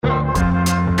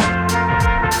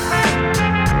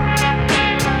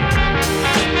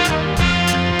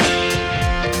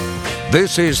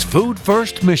This is Food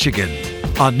First Michigan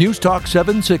on News Talk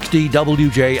 760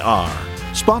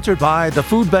 WJR, sponsored by the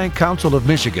Food Bank Council of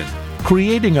Michigan,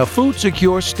 creating a food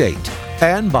secure state,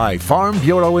 and by Farm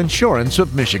Bureau Insurance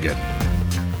of Michigan.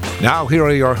 Now here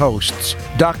are your hosts,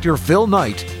 Dr. Phil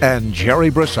Knight and Jerry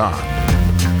Brisson.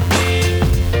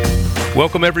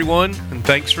 Welcome everyone, and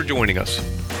thanks for joining us.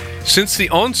 Since the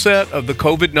onset of the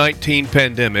COVID-19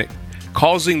 pandemic,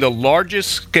 causing the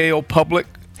largest scale public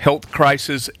health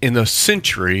crisis in a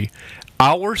century,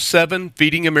 our 7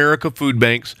 Feeding America food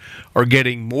banks are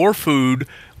getting more food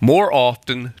more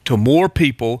often to more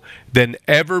people than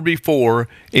ever before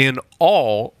in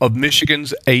all of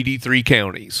Michigan's 83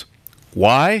 counties.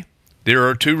 Why? There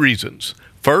are 2 reasons.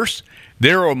 First,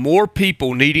 there are more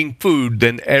people needing food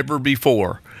than ever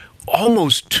before.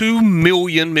 Almost 2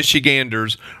 million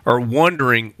Michiganders are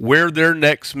wondering where their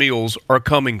next meals are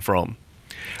coming from.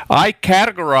 I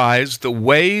categorize the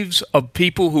waves of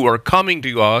people who are coming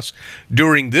to us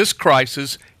during this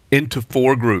crisis into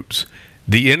 4 groups.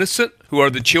 The innocent, who are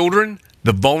the children,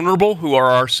 the vulnerable, who are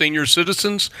our senior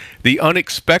citizens, the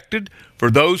unexpected,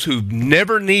 for those who've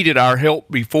never needed our help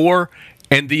before,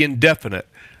 and the indefinite,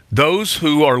 those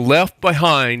who are left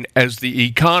behind as the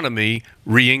economy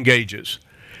re-engages.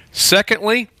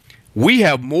 Secondly, we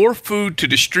have more food to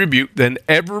distribute than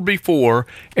ever before,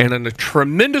 and a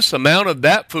tremendous amount of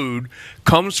that food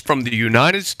comes from the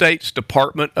United States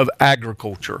Department of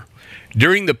Agriculture.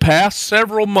 During the past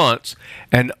several months,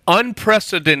 an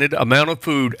unprecedented amount of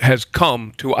food has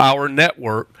come to our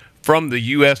network from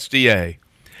the USDA.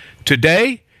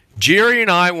 Today, Jerry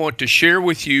and I want to share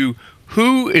with you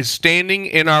who is standing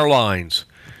in our lines,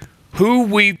 who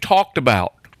we've talked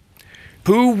about,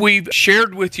 who we've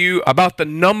shared with you about the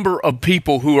number of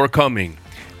people who are coming.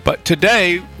 But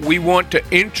today, we want to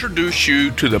introduce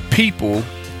you to the people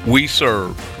we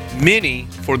serve, many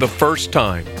for the first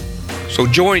time. So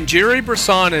join Jerry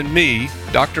Brisson and me,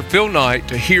 Dr. Phil Knight,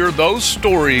 to hear those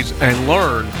stories and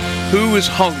learn who is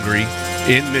hungry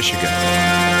in Michigan.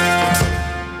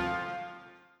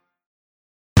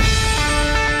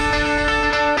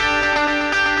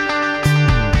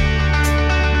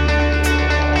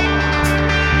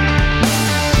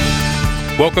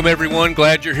 Welcome, everyone.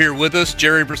 Glad you're here with us.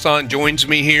 Jerry Brisson joins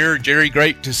me here. Jerry,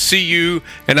 great to see you,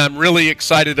 and I'm really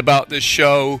excited about this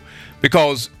show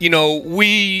because,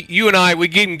 you and I, we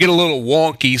can get a little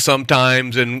wonky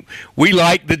sometimes, and we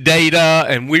like the data,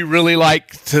 and we really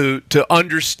like to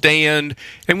understand,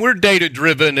 and we're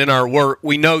data-driven in our work.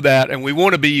 We know that, and we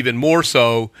want to be even more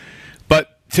so.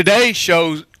 But today's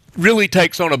show really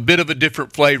takes on a bit of a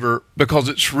different flavor because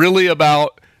it's really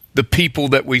about the people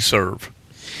that we serve.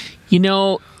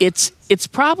 It's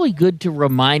probably good to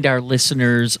remind our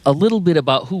listeners a little bit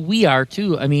about who we are,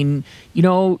 too. I mean,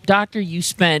 Doctor, you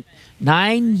spent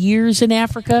 9 years in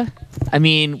Africa? I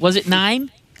mean, was it 9?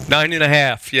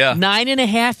 9.5, yeah.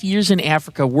 9.5 years in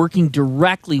Africa, working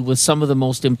directly with some of the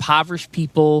most impoverished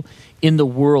people in the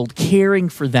world, caring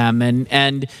for them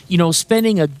and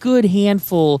spending a good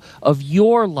handful of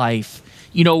your life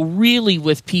really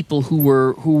with people who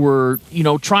were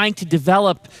trying to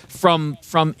develop from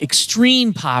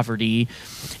extreme poverty.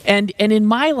 And in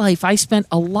my life, I spent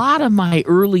a lot of my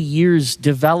early years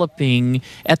developing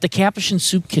at the Capuchin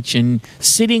Soup Kitchen,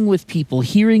 sitting with people,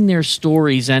 hearing their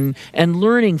stories, and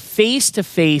learning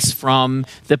face-to-face from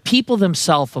the people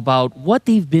themselves about what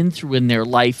they've been through in their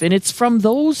life. And it's from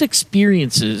those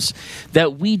experiences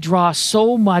that we draw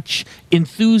so much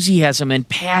enthusiasm and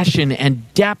passion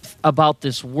and depth about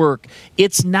this work.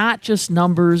 It's not just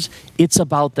numbers, it's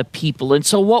about the people. And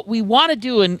so what we want to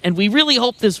do, and we really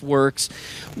hope this works,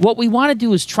 what we want to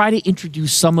do is try to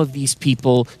introduce some of these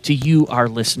people to you, our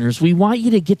listeners. We want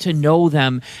you to get to know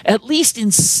them, at least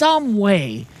in some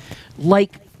way,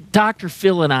 like Dr.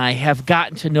 Phil and I have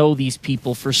gotten to know these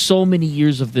people for so many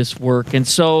years of this work. And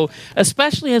so,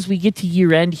 especially as we get to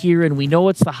year end here and we know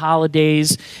it's the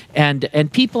holidays and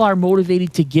people are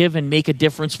motivated to give and make a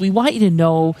difference, we want you to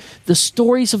know the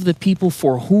stories of the people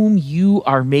for whom you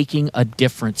are making a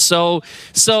difference. So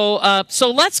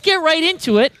let's get right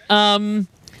into it.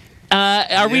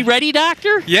 Are we ready,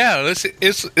 Doctor? Yeah, let's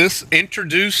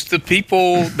introduce the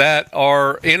people that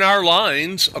are in our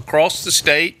lines across the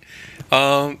state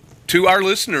to our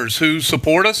listeners who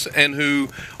support us and who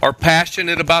are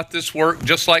passionate about this work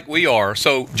just like we are.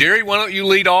 So, Jerry, why don't you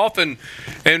lead off and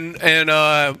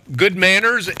good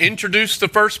manners, introduce the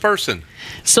first person.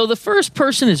 So the first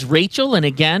person is Rachel, and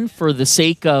again, for the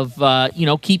sake of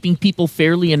keeping people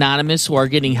fairly anonymous who are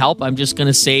getting help, I'm just going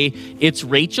to say it's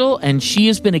Rachel, and she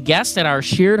has been a guest at our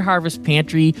Shared Harvest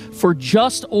Pantry for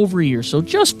just over a year, so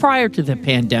just prior to the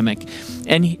pandemic.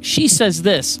 And she says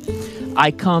this: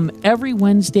 I come every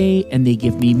Wednesday and they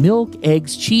give me milk,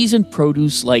 eggs, cheese, and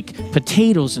produce like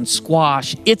potatoes and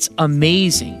squash. It's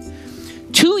amazing.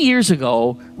 2 years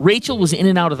ago, Rachel was in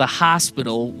and out of the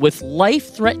hospital with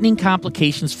life-threatening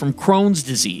complications from Crohn's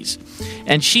disease.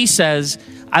 And she says,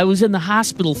 I was in the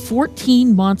hospital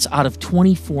 14 months out of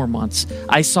 24 months.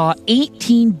 I saw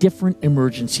 18 different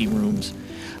emergency rooms.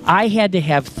 I had to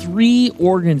have 3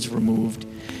 organs removed.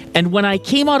 And when I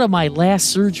came out of my last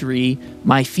surgery,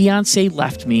 my fiance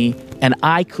left me and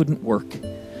I couldn't work.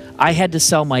 I had to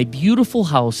sell my beautiful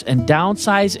house and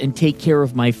downsize and take care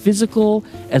of my physical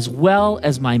as well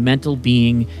as my mental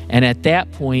being. And at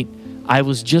that point, I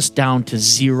was just down to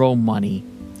 0 money.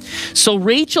 So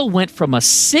Rachel went from a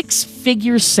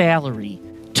 6-figure salary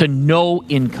to no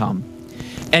income.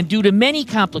 And due to many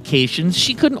complications,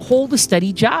 she couldn't hold a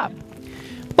steady job.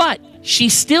 But she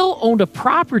still owned a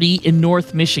property in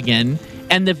North Michigan,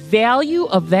 and the value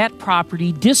of that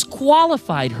property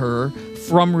disqualified her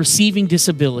from receiving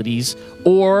disabilities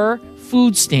or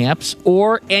food stamps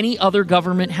or any other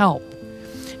government help.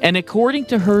 And according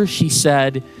to her, she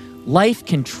said, life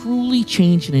can truly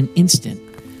change in an instant.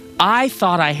 I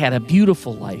thought I had a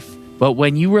beautiful life, but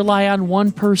when you rely on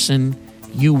one person,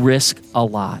 you risk a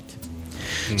lot.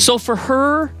 So for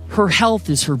her, her health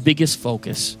is her biggest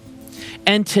focus.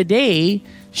 And today,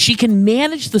 she can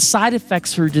manage the side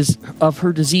effects of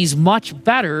her disease much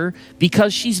better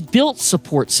because she's built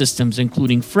support systems,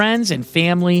 including friends and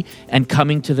family, and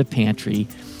coming to the pantry.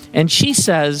 And she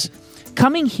says,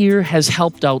 coming here has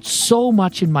helped out so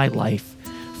much in my life.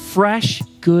 Fresh,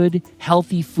 good,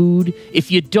 healthy food.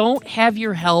 If you don't have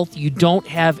your health, you don't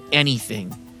have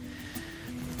anything.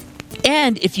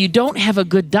 And if you don't have a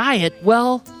good diet,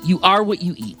 well, you are what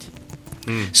you eat.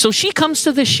 So she comes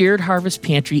to the Shared Harvest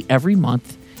Pantry every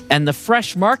month, and the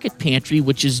Fresh Market Pantry,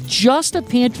 which is just a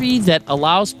pantry that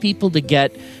allows people to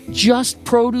get just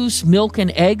produce, milk,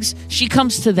 and eggs, she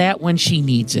comes to that when she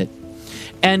needs it.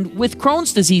 And with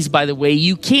Crohn's disease, by the way,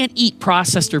 you can't eat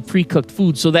processed or pre-cooked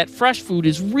food, so that fresh food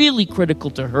is really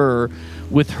critical to her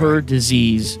with her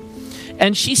disease.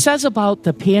 And she says about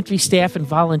the pantry staff and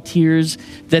volunteers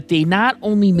that they not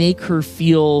only make her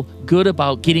feel good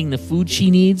about getting the food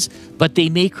she needs, but they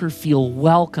make her feel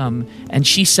welcome. And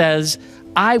she says,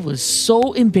 I was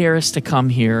so embarrassed to come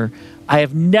here. I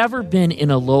have never been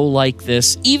in a low like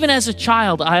this. Even as a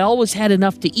child, I always had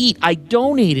enough to eat. I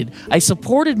donated. I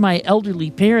supported my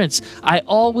elderly parents. I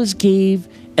always gave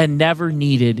and never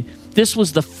needed. This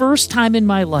was the first time in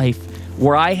my life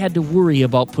where I had to worry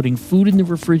about putting food in the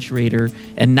refrigerator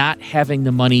and not having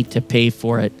the money to pay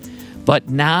for it. But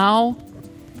now,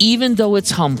 even though it's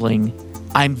humbling,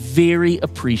 I'm very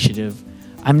appreciative.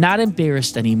 I'm not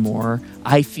embarrassed anymore.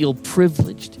 I feel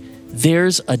privileged.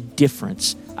 There's a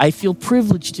difference. I feel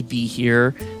privileged to be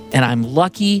here, and I'm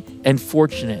lucky and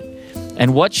fortunate.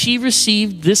 And what she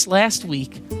received this last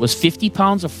week was 50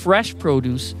 pounds of fresh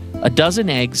produce, a dozen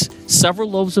eggs,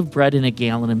 several loaves of bread, and a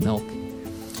gallon of milk.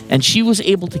 And she was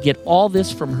able to get all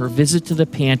this from her visit to the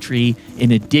pantry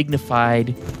in a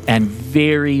dignified and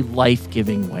very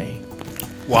life-giving way.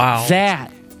 Wow.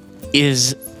 That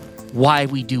is why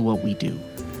we do what we do.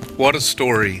 What a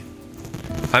story.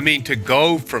 I mean, to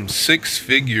go from 6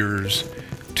 figures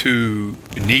to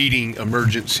needing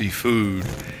emergency food,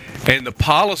 and the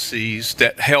policies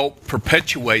that help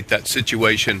perpetuate that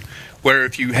situation, where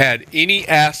if you had any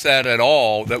asset at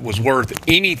all that was worth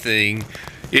anything,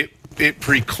 it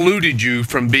precluded you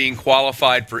from being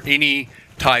qualified for any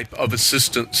type of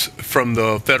assistance from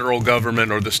the federal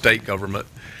government or the state government.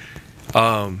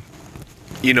 Wow,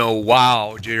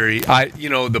 Jerry.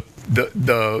 The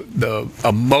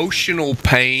emotional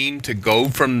pain to go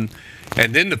from,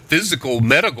 and then the physical,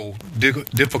 medical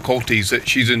difficulties that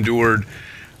she's endured.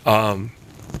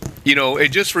 It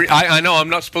just. I know I'm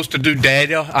not supposed to do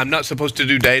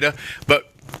data. But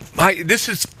this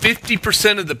is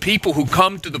 50% of the people who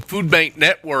come to the Food Bank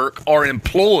Network are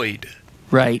employed.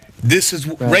 Right.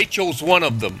 Rachel's one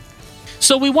of them.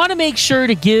 So we want to make sure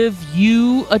to give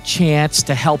you a chance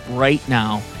to help right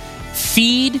now.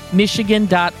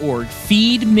 FeedMichigan.org.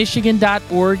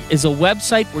 FeedMichigan.org is a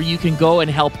website where you can go and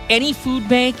help any food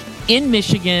bank in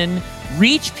Michigan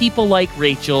reach people like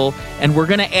Rachel, and we're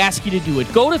going to ask you to do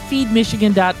it. Go to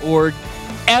FeedMichigan.org.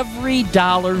 Every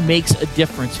dollar makes a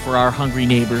difference for our hungry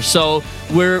neighbors. So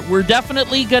we're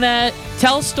definitely going to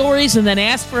tell stories and then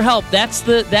ask for help. That's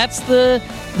the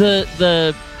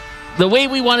way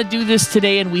we want to do this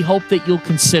today, and we hope that you'll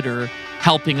consider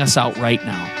helping us out right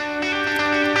now.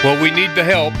 Well, we need the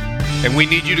help, and we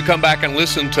need you to come back and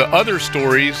listen to other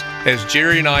stories as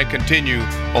Jerry and I continue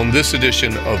on this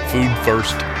edition of Food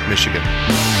First Michigan.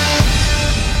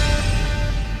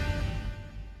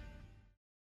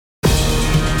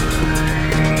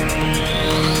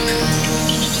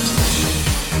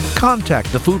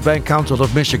 contact the Food Bank Council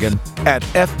of Michigan at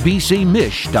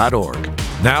fbcmich.org.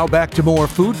 Now back to more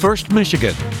Food First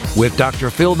Michigan with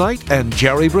Dr. Phil Knight and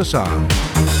Jerry Brisson.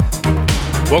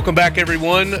 Welcome back,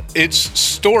 everyone. It's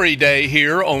Story Day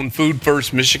here on Food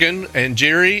First Michigan, and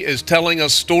Jerry is telling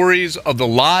us stories of the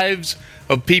lives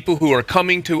of people who are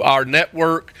coming to our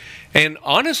network, and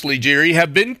honestly, Jerry,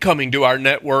 have been coming to our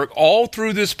network all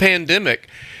through this pandemic,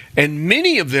 and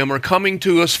many of them are coming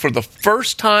to us for the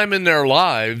first time in their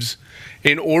lives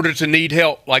in order to need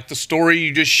help, like the story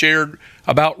you just shared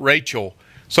about Rachel.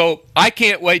 So I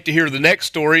can't wait to hear the next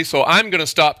story, so I'm going to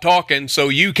stop talking so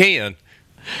you can.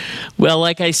 Well,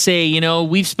 like I say,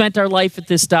 we've spent our life at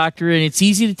this, doctor, and it's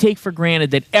easy to take for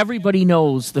granted that everybody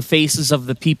knows the faces of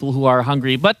the people who are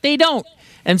hungry, but they don't.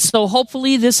 And so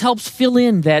hopefully this helps fill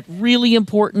in that really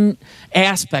important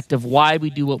aspect of why we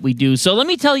do what we do. So let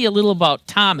me tell you a little about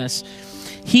Thomas.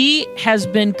 He has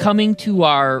been coming to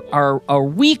our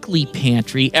weekly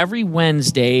pantry every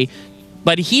Wednesday,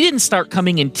 but he didn't start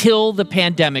coming until the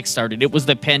pandemic started. It was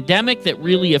the pandemic that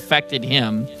really affected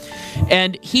him.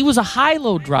 And he was a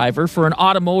high-low driver for an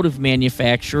automotive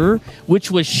manufacturer,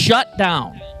 which was shut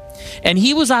down. And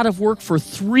he was out of work for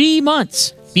 3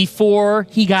 months before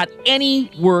he got any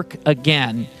work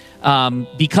again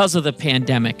because of the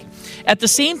pandemic. At the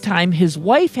same time, his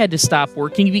wife had to stop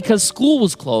working because school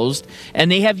was closed, and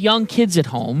they have young kids at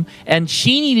home, and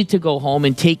she needed to go home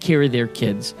and take care of their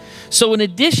kids. So in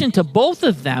addition to both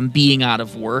of them being out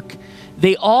of work,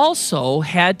 they also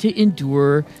had to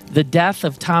endure the death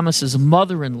of Thomas's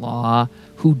mother-in-law,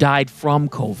 who died from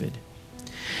COVID.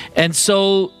 And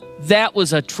so that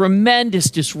was a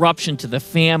tremendous disruption to the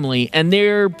family, and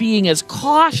they're being as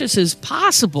cautious as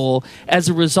possible as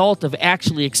a result of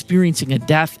actually experiencing a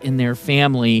death in their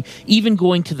family. Even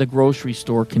going to the grocery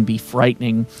store can be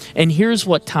frightening. And here's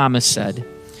what Thomas said: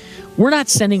 "We're not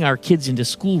sending our kids into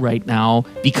school right now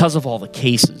because of all the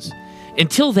cases.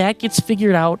 Until that gets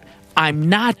figured out, I'm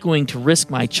not going to risk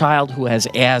my child who has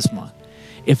asthma.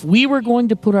 If we were going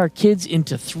to put our kids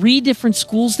into 3 different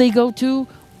schools they go to,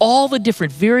 all the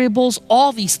different variables,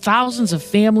 all these thousands of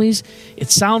families, it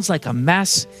sounds like a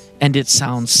mess, and it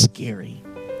sounds scary."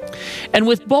 And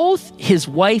with both his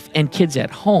wife and kids at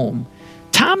home,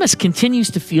 Thomas continues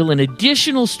to feel an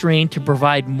additional strain to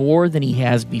provide more than he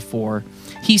has before.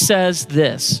 He says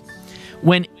this: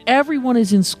 "When everyone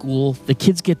is in school, the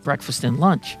kids get breakfast and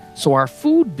lunch, so our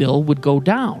food bill would go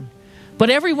down. But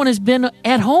everyone has been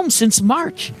at home since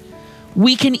March.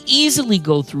 We can easily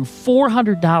go through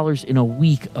 $400 in a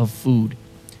week of food.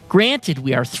 Granted,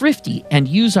 we are thrifty and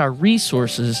use our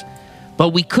resources,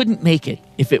 but we couldn't make it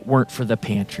if it weren't for the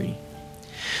pantry."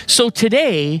 So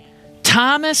today,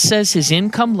 Thomas says his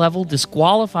income level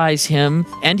disqualifies him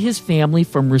and his family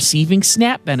from receiving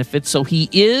SNAP benefits, so he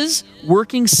is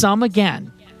working some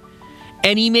again.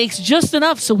 And he makes just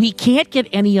enough so he can't get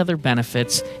any other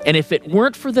benefits, and if it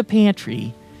weren't for the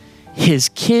pantry, his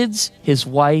kids, his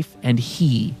wife, and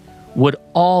he would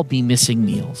all be missing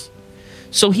meals.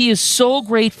 So he is so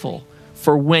grateful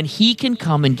for when he can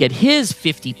come and get his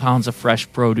 50 pounds of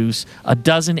fresh produce, a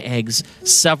dozen eggs,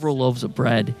 several loaves of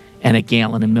bread, and a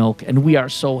gallon of milk. And we are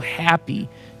so happy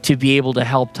to be able to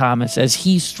help Thomas as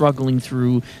he's struggling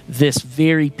through this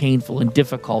very painful and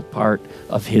difficult part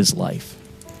of his life.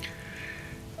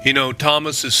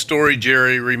 Thomas's story,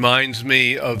 Jerry, reminds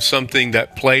me of something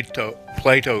that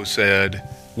Plato said,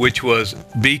 which was,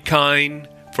 "Be kind,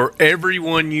 for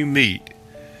everyone you meet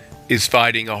is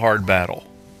fighting a hard battle."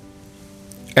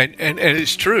 And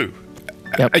it's true.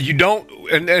 Yep. You don't,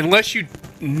 and unless you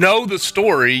know the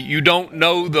story, you don't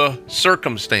know the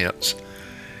circumstance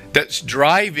that's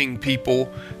driving people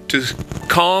to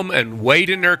come and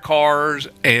wait in their cars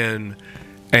and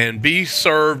be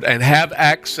served and have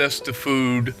access to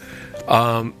food.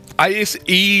 It's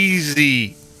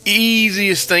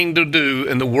easiest thing to do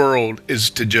in the world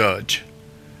is to judge.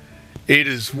 It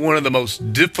is one of the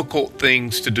most difficult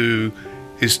things to do,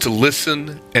 is to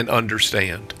listen and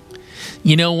understand.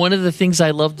 One of the things I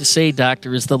love to say,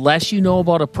 doctor, is the less you know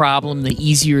about a problem, the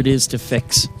easier it is to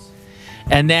fix.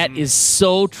 And that is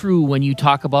so true when you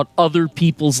talk about other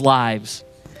people's lives.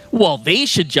 Well, they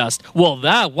should just.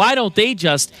 Why don't they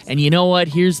just? And you know what?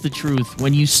 Here's the truth.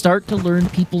 When you start to learn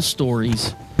people's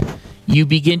stories, you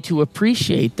begin to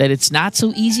appreciate that it's not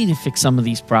so easy to fix some of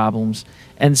these problems.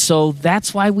 And so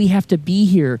that's why we have to be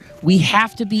here. We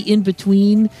have to be in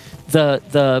between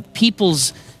the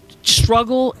people's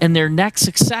struggle and their next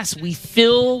success. We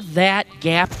fill that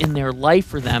gap in their life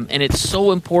for them, and it's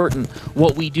so important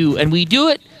what we do. And we do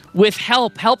it with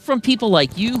help from people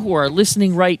like you who are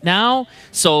listening right now.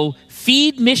 So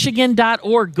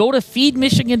feedmichigan.org. Go to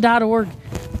feedmichigan.org.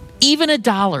 Even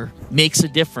 $1 makes a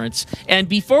difference. And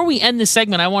before we end this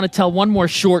segment, I want to tell one more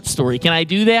short story. Can I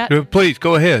do that? Please,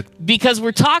 go ahead. Because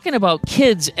we're talking about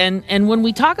kids, and when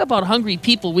we talk about hungry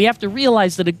people, we have to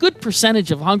realize that a good percentage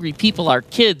of hungry people are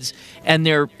kids and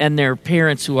their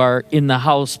parents who are in the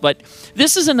house. But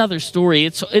this is another story.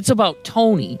 It's about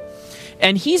Tony.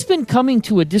 And he's been coming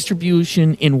to a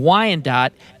distribution in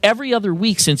Wyandotte every other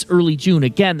week since early June.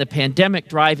 Again, the pandemic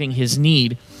driving his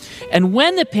need. And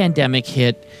when the pandemic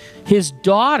hit, his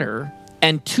daughter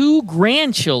and 2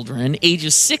 grandchildren,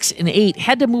 ages 6 and 8,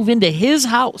 had to move into his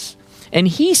house. And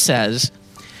he says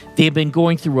they've been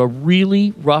going through a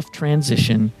really rough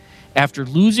transition. After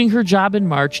losing her job in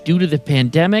March due to the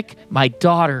pandemic, my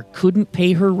daughter couldn't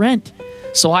pay her rent.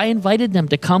 So I invited them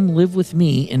to come live with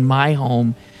me in my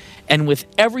home. And with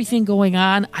everything going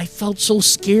on, I felt so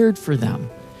scared for them.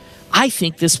 I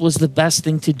think this was the best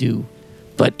thing to do,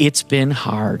 but it's been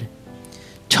hard.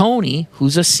 Tony,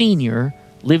 who's a senior,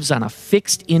 lives on a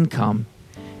fixed income,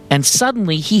 and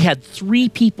suddenly he had 3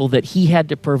 people that he had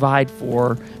to provide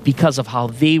for because of how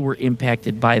they were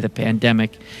impacted by the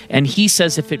pandemic. And he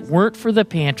says if it weren't for the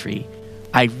pantry,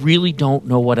 I really don't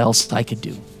know what else I could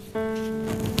do.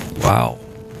 Wow.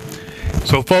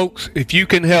 So, folks, if you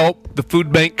can help the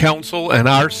Food Bank Council and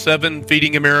our 7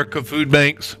 Feeding America food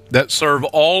banks that serve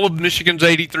all of Michigan's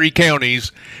 83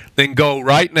 counties, then go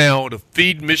right now to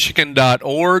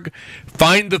feedmichigan.org.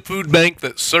 Find the food bank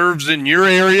that serves in your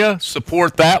area,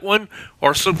 support that one,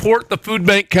 or support the Food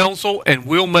Bank Council, and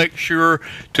we'll make sure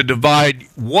to divide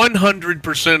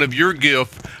 100% of your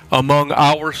gift among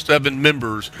our 7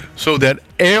 members so that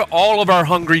all of our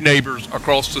hungry neighbors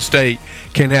across the state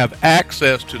can have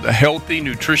access to the healthy,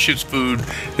 nutritious food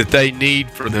that they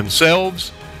need for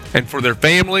themselves and for their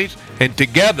families, and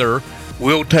together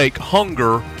we'll take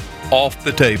hunger off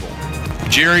the table.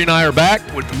 Jerry and I are back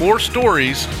with more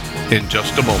stories in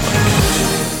just a moment.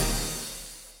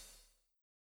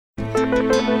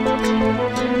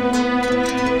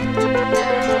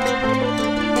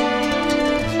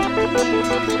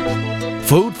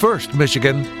 Food First,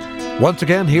 Michigan. Once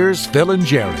again, here's Phil and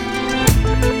Jerry.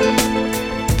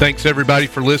 Thanks, everybody,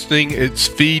 for listening. It's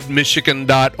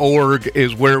feedmichigan.org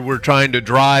is where we're trying to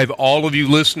drive all of you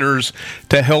listeners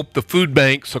to help the food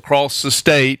banks across the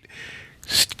state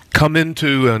come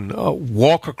into and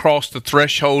walk across the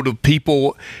threshold of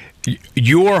people,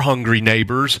 your hungry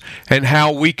neighbors, and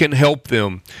how we can help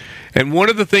them. And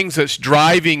one of the things that's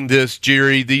driving this,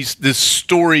 Jerry, this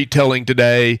storytelling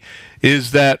today, is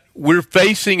that we're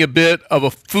facing a bit of a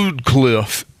food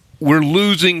cliff. We're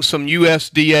losing some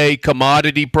USDA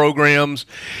commodity programs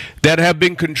that have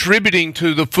been contributing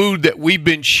to the food that we've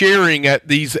been sharing at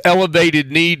these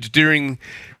elevated needs during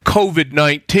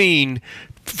COVID-19.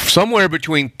 Somewhere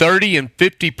between 30 and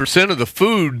 50% of the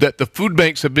food that the food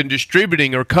banks have been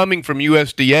distributing are coming from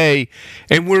USDA,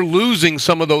 and we're losing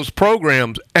some of those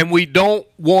programs. And we don't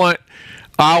want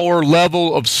our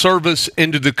level of service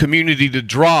into the community to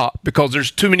drop because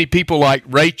there's too many people like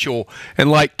Rachel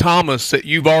and like Thomas that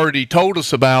you've already told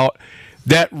us about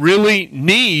that really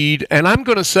need, and I'm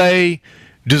going to say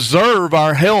deserve,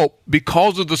 our help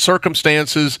because of the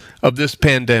circumstances of this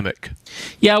pandemic.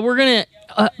 Yeah, we're going to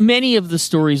many of the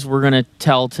stories we're going to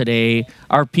tell today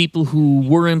are people who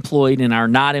were employed and are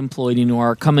not employed and who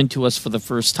are coming to us for the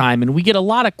first time. And we get a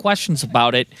lot of questions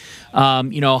about it. How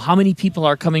many people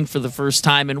are coming for the first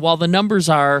time? And while the numbers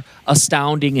are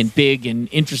astounding and big and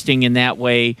interesting in that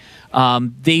way,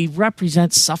 they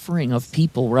represent suffering of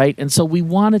people, right? And so we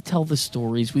want to tell the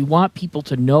stories. We want people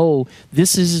to know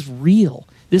this is real.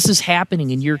 This is happening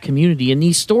in your community, and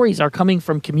these stories are coming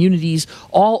from communities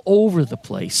all over the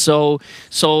place. So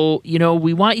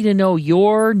we want you to know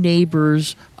your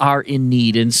neighbors are in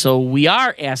need, and so we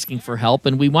are asking for help,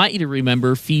 and we want you to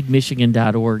remember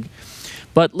feedmichigan.org.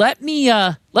 But let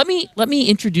me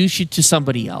introduce you to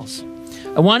somebody else.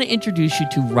 I want to introduce you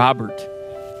to Robert.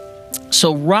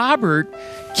 So Robert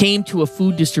came to a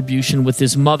food distribution with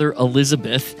his mother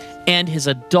Elizabeth and his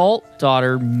adult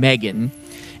daughter Megan.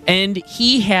 And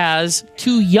he has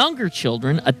 2 younger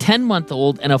children, a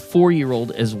 10-month-old and a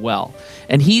 4-year-old as well.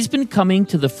 And he's been coming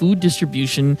to the food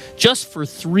distribution just for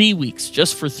 3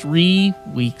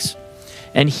 weeks.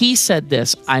 And he said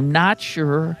this, "I'm not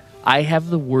sure I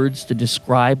have the words to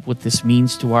describe what this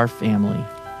means to our family.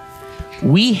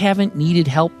 We haven't needed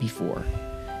help before,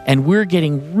 and we're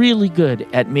getting really good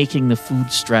at making the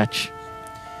food stretch.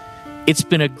 It's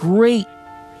been a great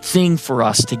thing for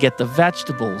us to get the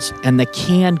vegetables and the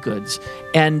canned goods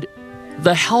and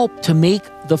the help to make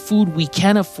the food we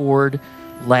can afford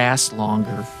last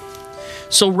longer."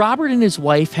 So Robert and his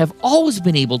wife have always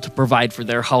been able to provide for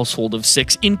their household of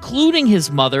 6, including his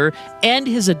mother and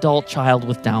his adult child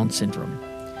with Down syndrome.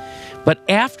 But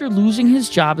after losing his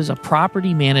job as a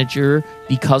property manager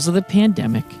because of the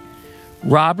pandemic,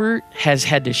 Robert has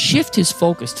had to shift his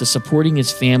focus to supporting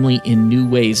his family in new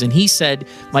ways. And he said,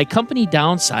 my company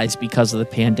downsized because of the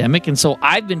pandemic, and so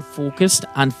I've been focused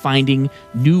on finding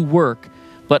new work,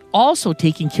 but also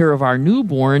taking care of our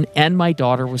newborn and my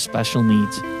daughter with special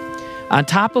needs. On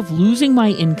top of losing my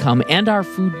income and our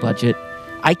food budget,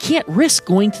 I can't risk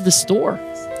going to the store.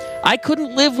 I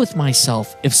couldn't live with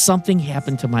myself if something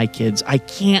happened to my kids. I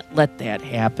can't let that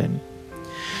happen.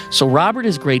 So Robert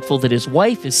is grateful that his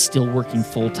wife is still working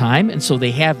full-time, and so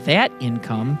they have that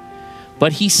income.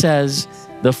 But he says,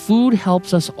 the food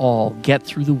helps us all get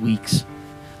through the weeks.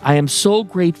 I am so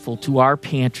grateful to our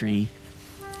pantry.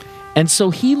 And so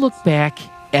he looked back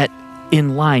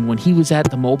in line when he was at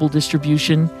the mobile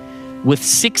distribution with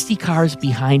 60 cars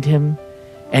behind him,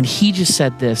 and he just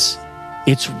said this: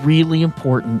 it's really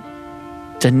important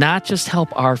to not just help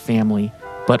our family,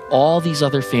 but all these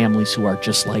other families who are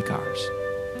just like ours.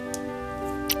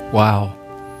 Wow.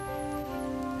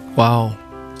 Wow.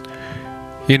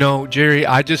 You know, Jerry,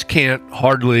 I just can't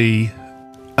hardly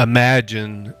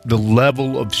imagine the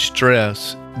level of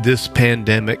stress this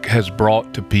pandemic has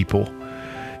brought to people.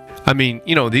 I mean,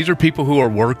 you know, these are people who are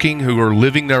working, who are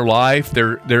living their life.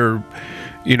 They're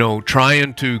you know,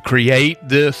 trying to create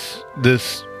this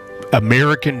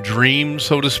American dream,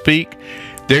 so to speak.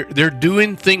 They're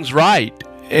doing things right.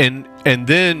 And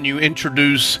then you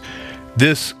introduce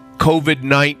this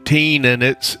COVID-19 and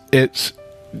its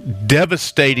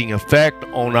devastating effect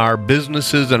on our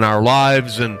businesses and our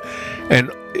lives, and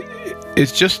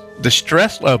it's just the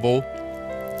stress level.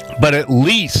 But at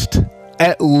least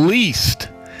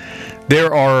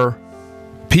there are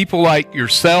people like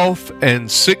yourself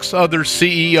and 6 other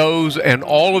CEOs and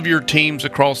all of your teams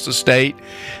across the state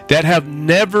that have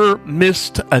never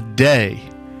missed a day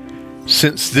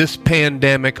since this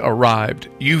pandemic arrived.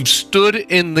 You've stood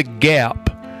in the gap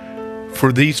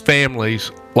for these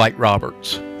families like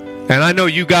Robert's. And I know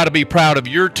you got to be proud of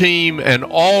your team and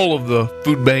all of the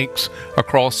food banks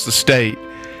across the state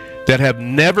that have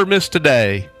never missed a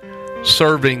day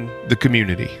serving the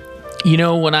community. You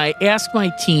know, when I ask my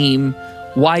team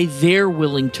why they're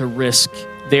willing to risk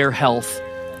their health,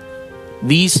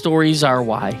 these stories are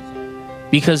why.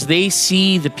 Because they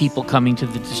see the people coming to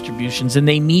the distributions, and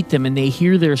they meet them, and they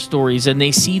hear their stories, and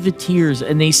they see the tears,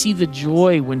 and they see the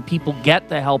joy when people get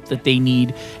the help that they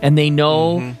need, and they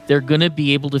know they're going to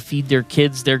be able to feed their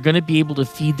kids, they're going to be able to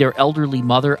feed their elderly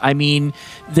mother. I mean,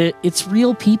 it's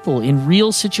real people in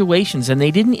real situations, and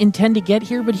they didn't intend to get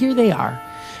here, but here they are.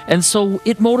 And so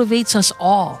it motivates us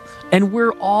all, and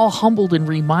we're all humbled and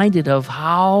reminded of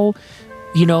how,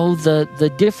 you know,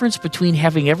 the difference between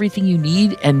having everything you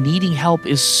need and needing help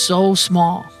is so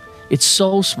small. It's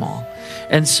so small.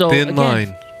 And so thin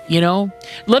line. You know,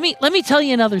 let me tell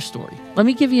you another story. Let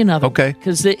me give you another. Okay.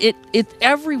 Because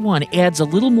everyone adds a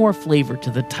little more flavor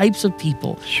to the types of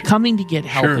people coming to get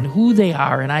help and who they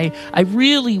are. And I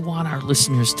really want our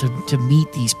listeners to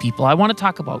meet these people. I want to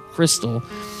talk about Crystal.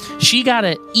 She got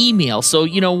an email. So,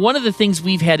 you know, one of the things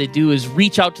we've had to do is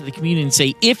reach out to the community and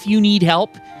say, if you need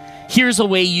help, here's a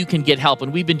way you can get help.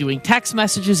 And we've been doing text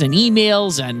messages and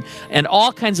emails and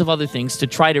all kinds of other things to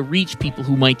try to reach people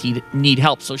who might need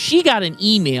help. So she got an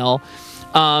email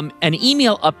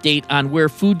update on where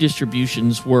food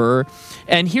distributions were.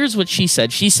 And here's what she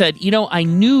said. She said, you know, I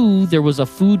knew there was a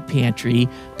food pantry,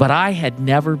 but I had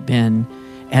never been,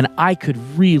 and I could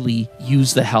really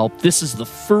use the help. This is the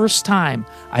first time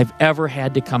I've ever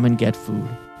had to come and get food.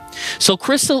 So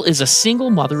Crystal is a single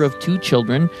mother of 2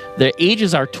 children. Their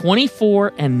ages are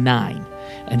 24 and 9.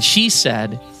 And she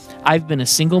said, I've been a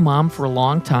single mom for a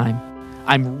long time.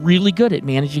 I'm really good at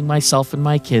managing myself and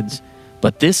my kids,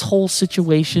 but this whole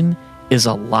situation is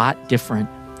a lot different.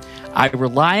 I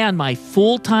rely on my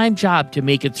full-time job to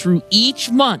make it through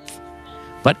each month.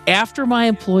 But after my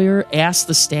employer asked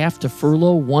the staff to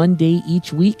furlough 1 day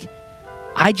each week,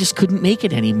 I just couldn't make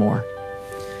it anymore.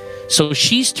 So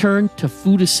she's turned to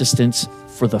food assistance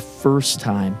for the first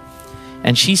time.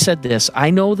 And she said this,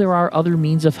 I know there are other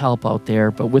means of help out there,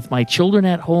 but with my children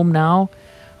at home now,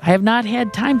 I have not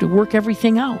had time to work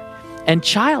everything out. And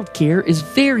childcare is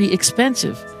very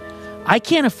expensive. I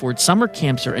can't afford summer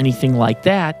camps or anything like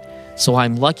that, so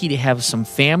I'm lucky to have some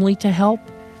family to help.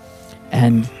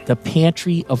 And the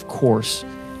pantry, of course,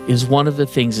 is one of the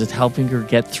things that's helping her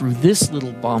get through this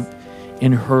little bump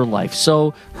in her life.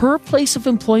 So her place of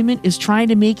employment is trying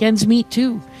to make ends meet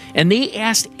too. And they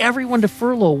asked everyone to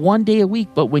furlough 1 day a week.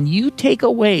 But when you take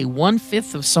away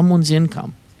 1/5 of someone's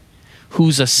income,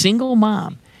 who's a single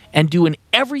mom and doing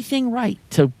everything right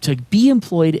to be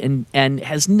employed and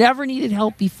has never needed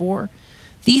help before,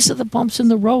 these are the bumps in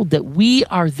the road that we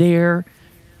are there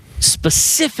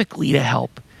specifically to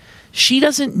help. She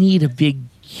doesn't need a big,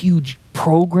 huge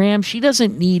program. She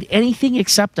doesn't need anything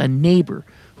except a neighbor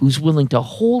who's willing to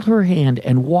hold her hand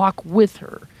and walk with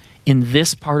her in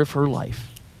this part of her life.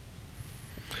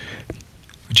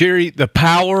 Jerry, the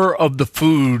power of the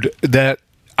food that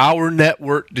our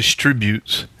network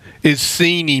distributes is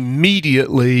seen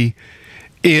immediately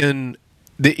in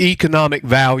the economic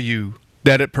value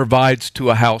that it provides to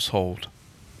a household.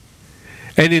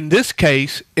 And in this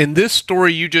case, in this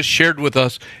story you just shared with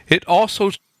us, it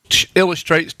also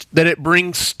illustrates that it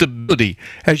brings stability.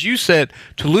 As you said,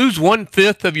 to lose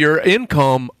 1/5 of your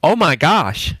income, oh my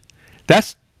gosh,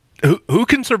 that's who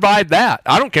can survive that?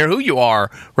 I don't care who you are,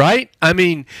 right? I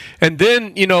mean, and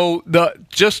then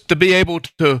just to be able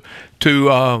to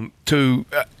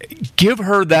give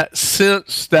her that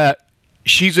sense that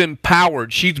she's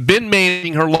empowered. She's been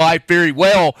managing her life very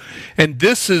well, and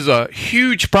this is a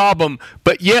huge problem,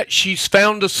 but yet she's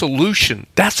found a solution.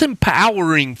 That's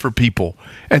empowering for people,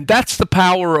 and that's the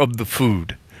power of the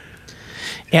food.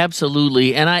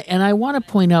 Absolutely. And I want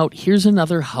to point out, here's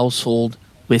another household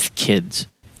with kids.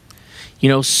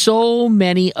 So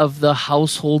many of the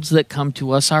households that come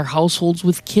to us are households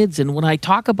with kids. And when I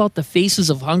talk about the faces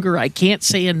of hunger, I can't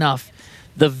say enough.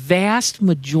 The vast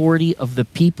majority of the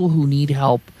people who need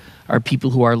help are people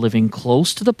who are living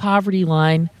close to the poverty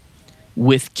line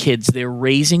with kids. They're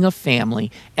raising a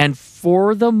family. And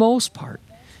for the most part,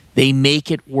 they make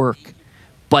it work.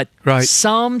 But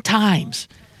sometimes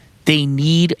they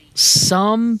need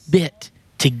some bit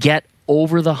to get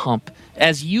over the hump.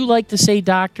 As you like to say,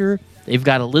 Doctor, they've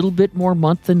got a little bit more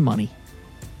month than money.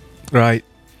 Right.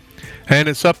 And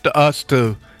it's up to us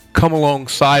to come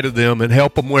alongside of them and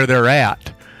help them where they're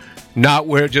at, not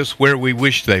where we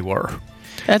wish they were.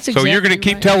 That's exactly. So you're going to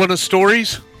keep telling us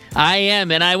stories? I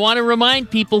am, and I want to remind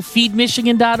people,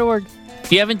 feedmichigan.org.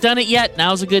 If you haven't done it yet,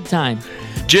 now's a good time.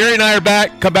 Jerry and I are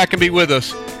back. Come back and be with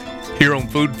us here on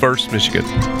Food First Michigan.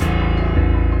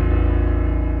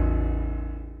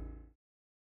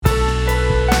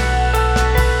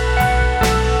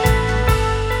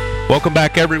 Welcome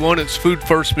back, everyone. It's Food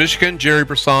First Michigan. Jerry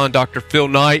Brisson, Dr. Phil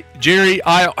Knight. Jerry,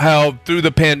 I have, through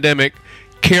the pandemic,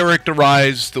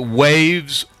 characterized the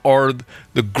waves or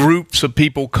the groups of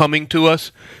people coming to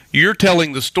us. You're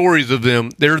telling the stories of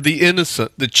them. They're the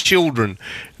innocent, the children.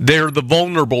 They're the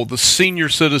vulnerable, the senior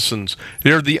citizens.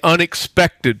 They're the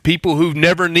unexpected, people who've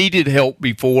never needed help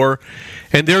before.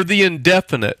 And they're the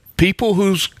indefinite, people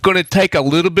who's going to take a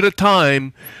little bit of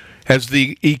time as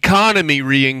the economy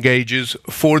re-engages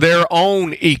for their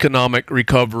own economic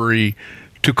recovery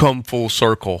to come full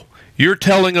circle. You're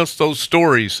telling us those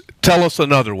stories. Tell us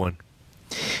another one.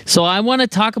 So I want to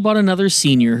talk about another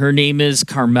senior. Her name is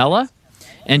Carmela,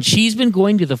 and she's been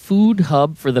going to the food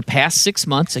hub for the past 6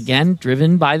 months, again,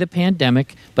 driven by the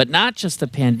pandemic, but not just the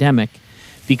pandemic,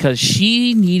 because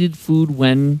she needed food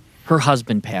when her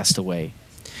husband passed away.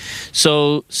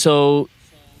 So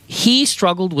he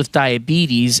struggled with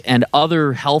diabetes and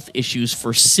other health issues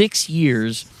for 6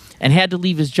 years and had to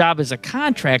leave his job as a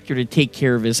contractor to take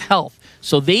care of his health.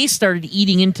 So they started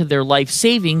eating into their life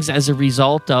savings as a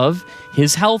result of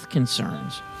his health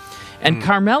concerns. And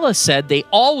Carmela said they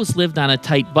always lived on a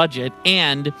tight budget,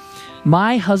 and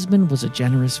my husband was a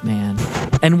generous man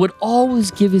and would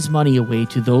always give his money away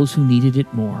to those who needed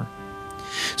it more.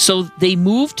 So they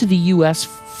moved to the U.S.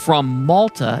 from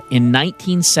Malta in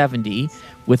 1970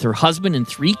 with her husband and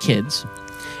 3 kids,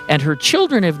 and her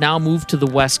children have now moved to the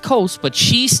West Coast, but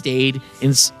she stayed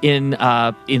in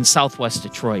Southwest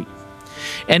Detroit.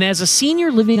 And as a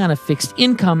senior living on a fixed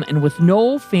income and with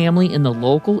no family in the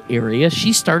local area,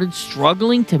 she started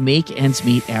struggling to make ends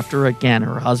meet after, again,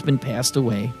 her husband passed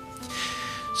away.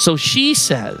 So she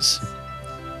says,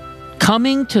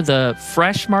 coming to the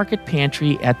fresh market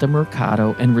pantry at the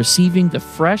Mercado and receiving the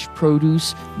fresh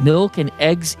produce, milk, and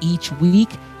eggs each week,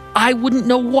 I wouldn't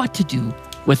know what to do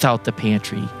without the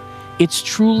pantry. It's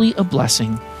truly a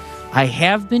blessing. I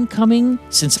have been coming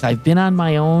since I've been on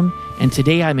my own, and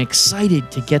today I'm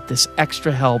excited to get this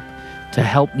extra help to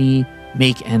help me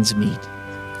make ends meet.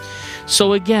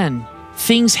 So again,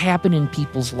 things happen in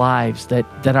people's lives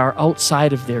that are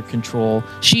outside of their control.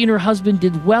 She and her husband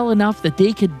did well enough that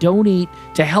they could donate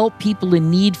to help people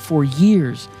in need for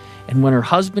years. And when her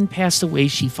husband passed away,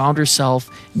 she found herself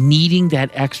needing that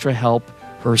extra help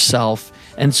herself.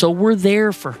 And so we're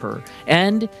there for her.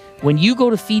 And when you go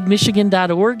to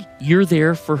feedmichigan.org, you're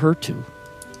there for her too.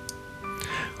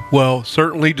 Well,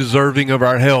 certainly deserving of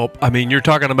our help. I mean, you're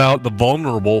talking about the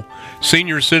vulnerable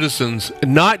senior citizens,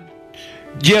 not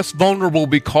just vulnerable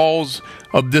because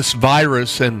of this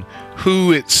virus and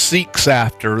who it seeks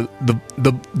after,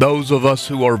 those of us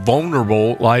who are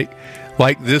vulnerable, like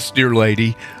this dear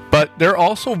lady, but they're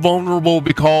also vulnerable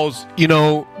because, you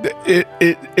know,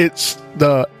 it's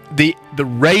the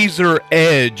razor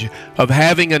edge of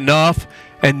having enough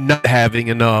and not having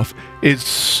enough is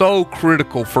so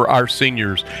critical for our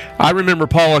seniors. I remember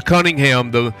Paula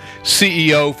Cunningham, the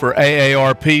CEO for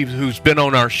AARP, who's been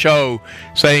on our show,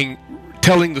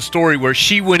 telling the story where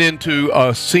she went into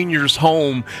a senior's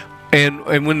home,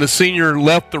 and when the senior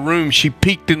left the room, she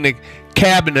peeked in the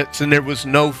cabinets and there was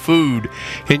no food.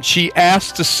 And she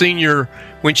asked the senior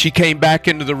when she came back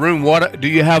into the room, "What do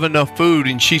you have enough food?"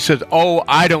 And she said, "Oh,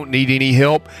 I don't need any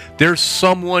help. There's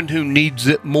someone who needs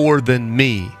it more than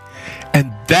me."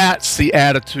 And that's the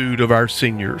attitude of our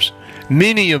seniors.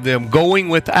 Many of them going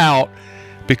without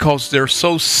because they're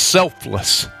so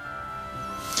selfless.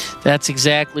 That's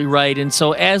exactly right. And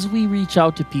so as we reach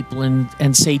out to people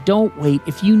and say, don't wait,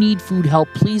 if you need food help,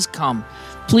 please come.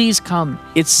 Please come.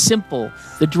 It's simple.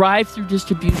 The drive-through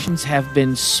distributions have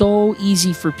been so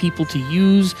easy for people to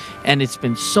use, and it's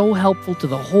been so helpful to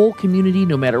the whole community,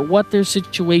 no matter what their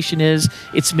situation is.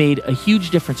 It's made a huge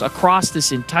difference across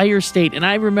this entire state. And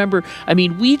I remember,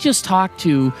 we just talked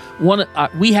to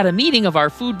we had a meeting of our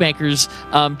food bankers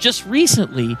just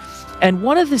recently, and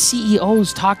one of the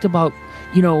CEOs talked about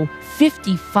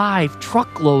 55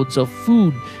 truckloads of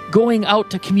food going out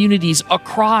to communities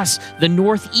across the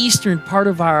northeastern part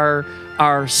of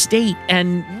our state,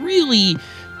 and really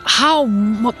how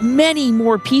many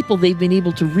more people they've been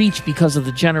able to reach because of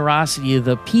the generosity of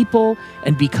the people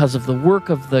and because of the work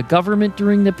of the government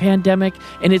during the pandemic.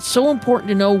 And it's so important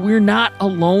to know we're not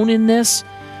alone in this,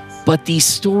 but these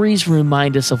stories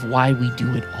remind us of why we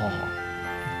do it all.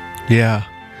 Yeah.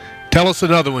 Tell us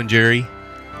another one, Jerry.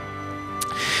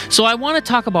 So I want to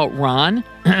talk about Ron.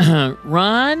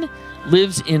 Ron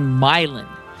lives in Milan.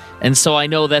 And so I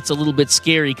know that's a little bit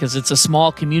scary because it's a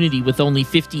small community with only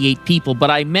 58 people,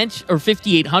 or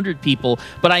 5,800 people.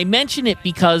 But I mention it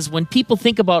because when people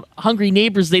think about hungry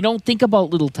neighbors, they don't think about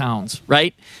little towns,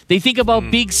 right? They think about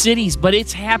big cities, but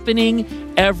it's happening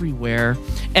everywhere.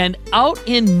 And out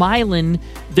in Milan,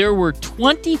 there were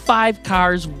 25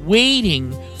 cars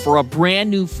waiting for a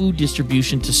brand new food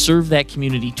distribution to serve that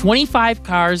community. 25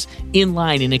 cars in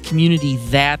line in a community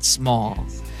that small.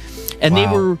 And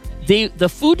wow. The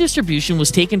food distribution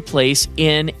was taking place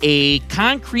in a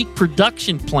concrete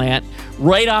production plant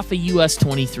right off of US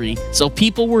 23. So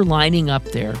people were lining up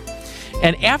there.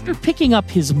 And after picking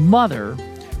up his mother,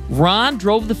 Ron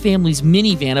drove the family's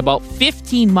minivan about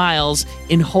 15 miles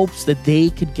in hopes that they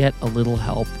could get a little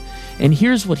help. And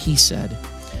here's what he said.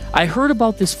 "I heard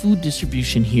about this food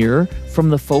distribution here from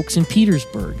the folks in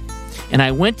Petersburg. And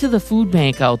I went to the food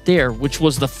bank out there, which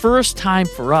was the first time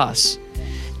for us.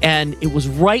 And it was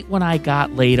right when I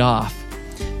got laid off.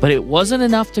 But it wasn't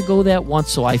enough to go that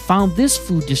once, so I found this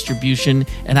food distribution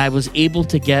and I was able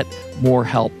to get more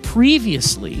help."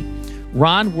 Previously,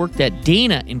 Ron worked at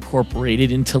Dana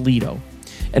Incorporated in Toledo.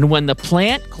 And when the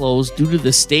plant closed due to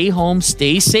the stay home,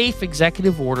 stay safe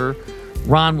executive order,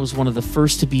 Ron was one of the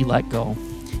first to be let go.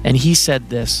 And he said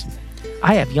this,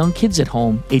 "I have young kids at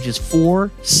home, ages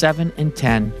 4, 7, and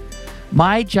 10.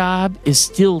 My job is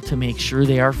still to make sure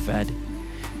they are fed.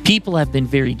 People have been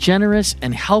very generous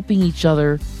and helping each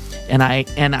other, and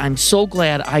I'm so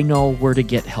glad I know where to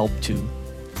get help to."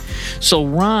 So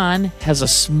Ron has a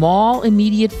small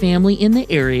immediate family in the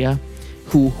area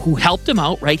who helped him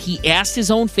out, right? He asked his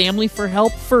own family for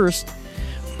help first,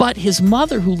 but his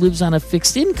mother, who lives on a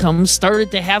fixed income,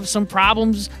 started to have some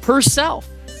problems herself.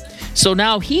 So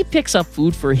now he picks up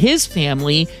food for his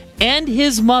family and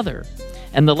his mother.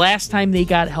 And the last time they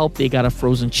got help, they got a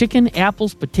frozen chicken,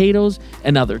 apples, potatoes,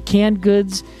 and other canned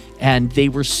goods. And they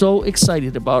were so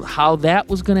excited about how that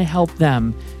was going to help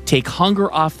them take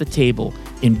hunger off the table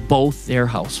in both their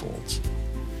households.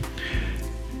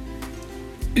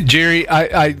 Jerry,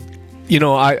 I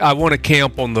want to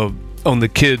camp on the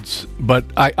kids, but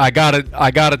I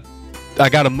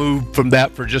gotta move from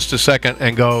that for just a second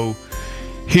and go.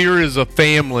 Here is a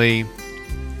family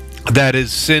that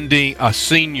is sending a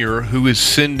senior who is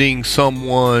sending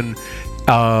someone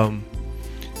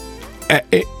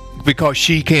because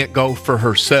she can't go for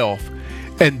herself.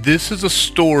 And this is a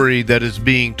story that is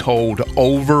being told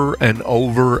over and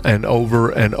over and over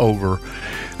and over.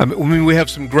 I mean, we have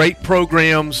some great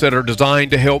programs that are designed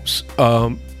to help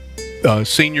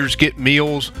seniors get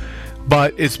meals,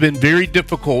 but it's been very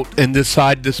difficult in this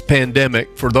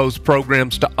pandemic for those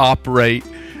programs to operate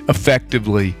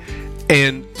effectively.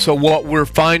 And so what we're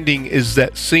finding is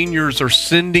that seniors are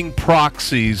sending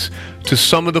proxies to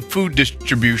some of the food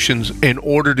distributions in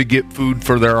order to get food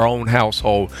for their own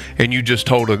household. And you just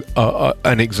told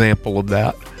an example of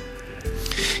that.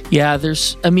 Yeah,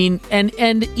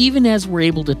 and even as we're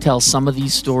able to tell some of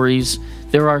these stories,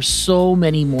 there are so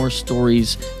many more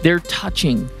stories. They're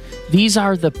touching. These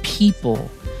are the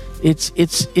people.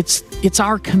 It's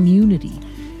our community.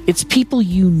 It's people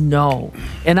you know.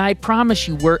 And I promise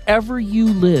you, wherever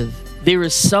you live, there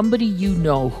is somebody you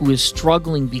know who is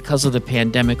struggling because of the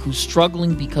pandemic, who's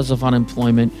struggling because of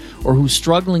unemployment, or who's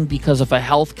struggling because of a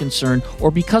health concern,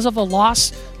 or because of a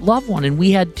lost loved one. And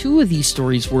we had 2 of these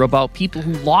stories were about people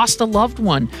who lost a loved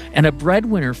one and a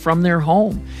breadwinner from their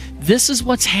home. This is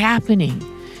what's happening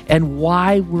and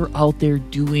why we're out there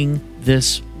doing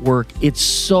this work. It's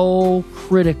so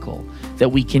critical that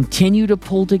we continue to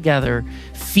pull together.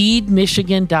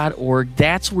 FeedMichigan.org.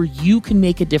 That's where you can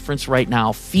make a difference right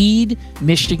now.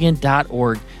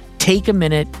 FeedMichigan.org. Take a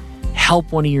minute.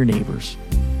 Help one of your neighbors.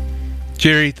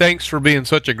 Jerry, thanks for being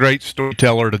such a great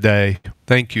storyteller today.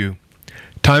 Thank you.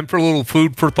 Time for a little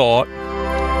food for thought.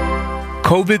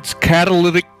 COVID's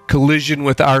catalytic collision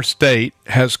with our state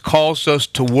has caused us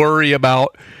to worry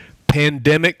about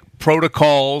pandemic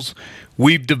protocols.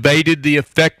 We've debated the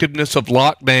effectiveness of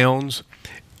lockdowns.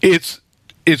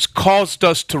 It's caused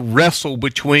us to wrestle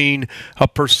between a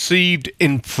perceived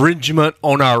infringement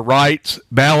on our rights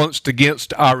balanced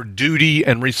against our duty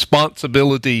and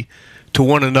responsibility to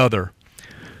one another.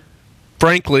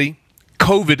 Frankly,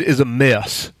 COVID is a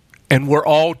mess, and we're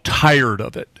all tired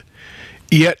of it.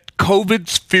 Yet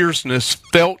COVID's fierceness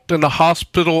felt in the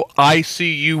hospital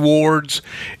ICU wards,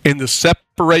 in the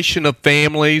separation of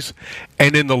families,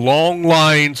 and in the long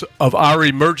lines of our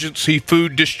emergency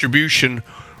food distribution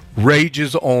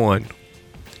rages on,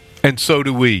 and so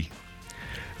do we.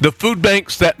 The food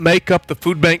banks that make up the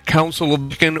Food Bank Council of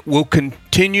Michigan will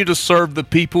continue to serve the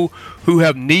people who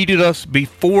have needed us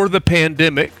before the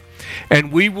pandemic,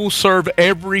 and we will serve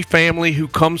every family who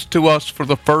comes to us for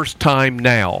the first time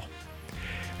now.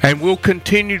 And we'll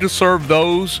continue to serve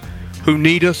those who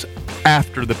need us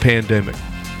after the pandemic.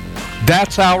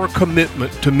 That's our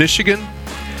commitment to Michigan,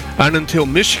 and until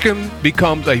Michigan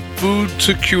becomes a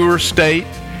food-secure state,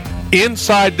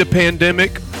 inside the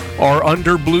pandemic or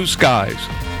under blue skies,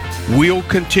 we'll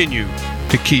continue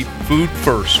to keep food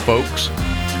first, folks.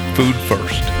 Food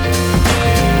first.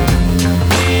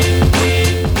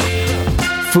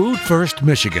 Food First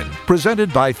Michigan,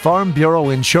 presented by Farm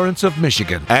Bureau Insurance of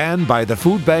Michigan and by the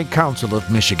Food Bank Council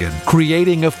of Michigan,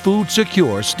 creating a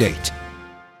food-secure state.